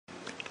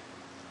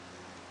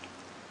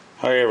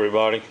Hi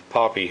everybody,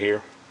 Poppy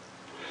here.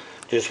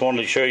 Just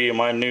wanted to show you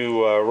my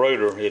new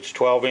rotor. It's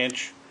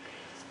 12-inch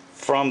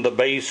from the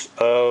base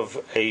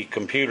of a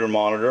computer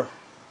monitor,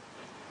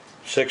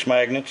 6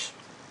 magnets.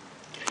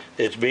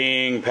 It's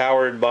being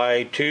powered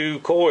by 2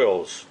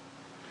 coils.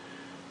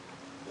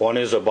 One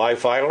is a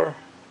bifilar,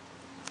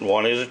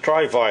 one is a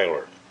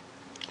trifilar.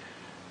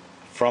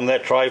 From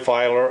that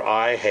trifilar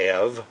I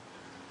have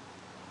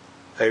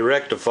a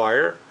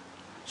rectifier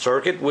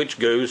circuit which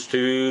goes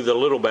to the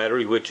little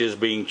battery which is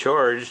being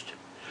charged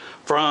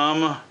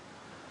from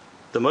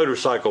the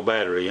motorcycle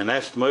battery, and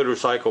that's the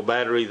motorcycle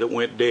battery that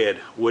went dead,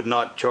 would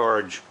not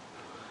charge.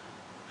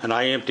 And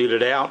I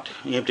emptied out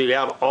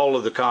all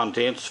of the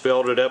contents,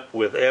 filled it up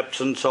with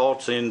Epsom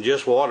salts in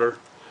just water,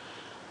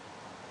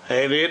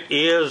 and it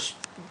is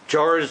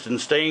charged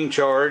and staying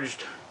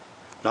charged,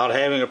 not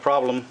having a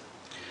problem.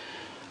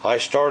 I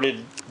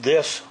started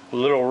this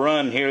little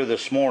run here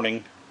this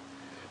morning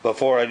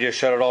before I just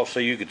shut it off so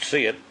you could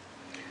see it.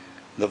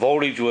 The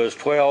voltage was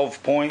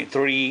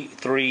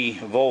 12.33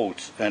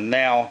 volts, and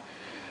now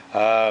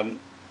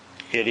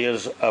it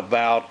is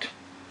about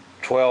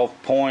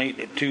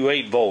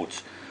 12.28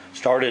 volts.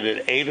 Started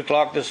at 8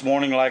 o'clock this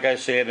morning, like I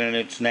said, and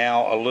it's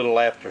now a little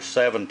after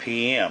 7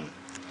 p.m.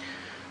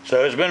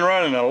 So it's been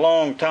running a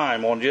long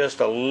time on just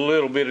a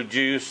little bit of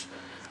juice.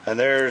 And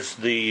there's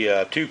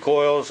the 2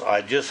 coils.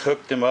 I just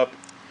hooked them up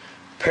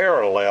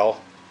parallel,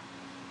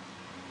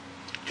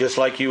 just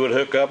like you would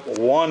hook up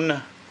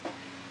one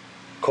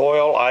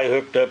coil. I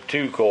hooked up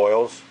 2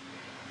 coils,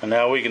 and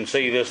now we can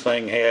see this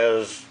thing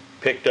has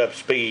picked up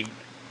speed,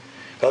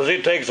 because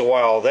it takes a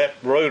while. That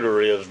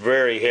rotor is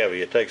very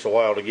heavy. It takes a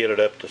while to get it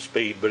up to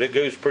speed, but it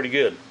goes pretty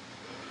good.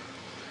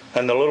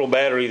 And the little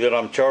battery that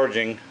I'm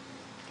charging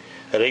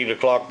at 8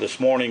 o'clock this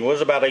morning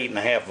was about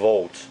 8.5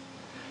 volts,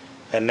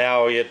 and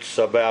now it's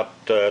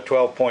about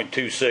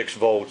 12.26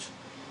 volts.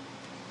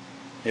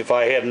 If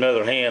I had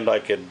another hand, I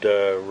could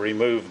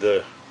remove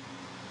the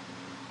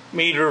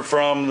meter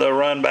from the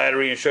run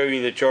battery and show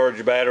you the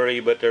charged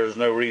battery, but there's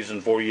no reason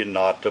for you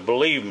not to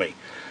believe me.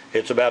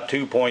 It's about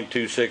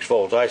 2.26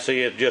 volts. I see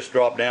it just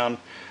dropped down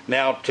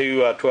now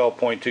to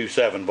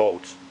 12.27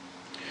 volts.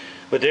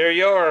 But there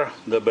you are,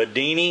 the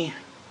Bedini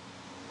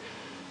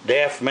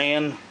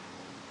Daftman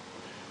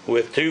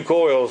with 2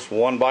 coils,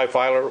 one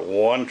bifilar,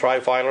 one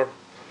trifilar,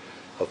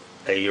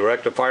 a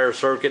rectifier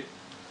circuit,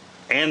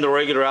 and the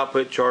regular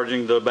output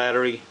charging the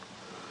battery,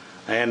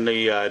 and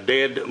the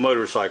dead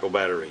motorcycle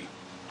battery.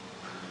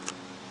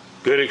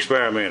 Good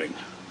experimenting.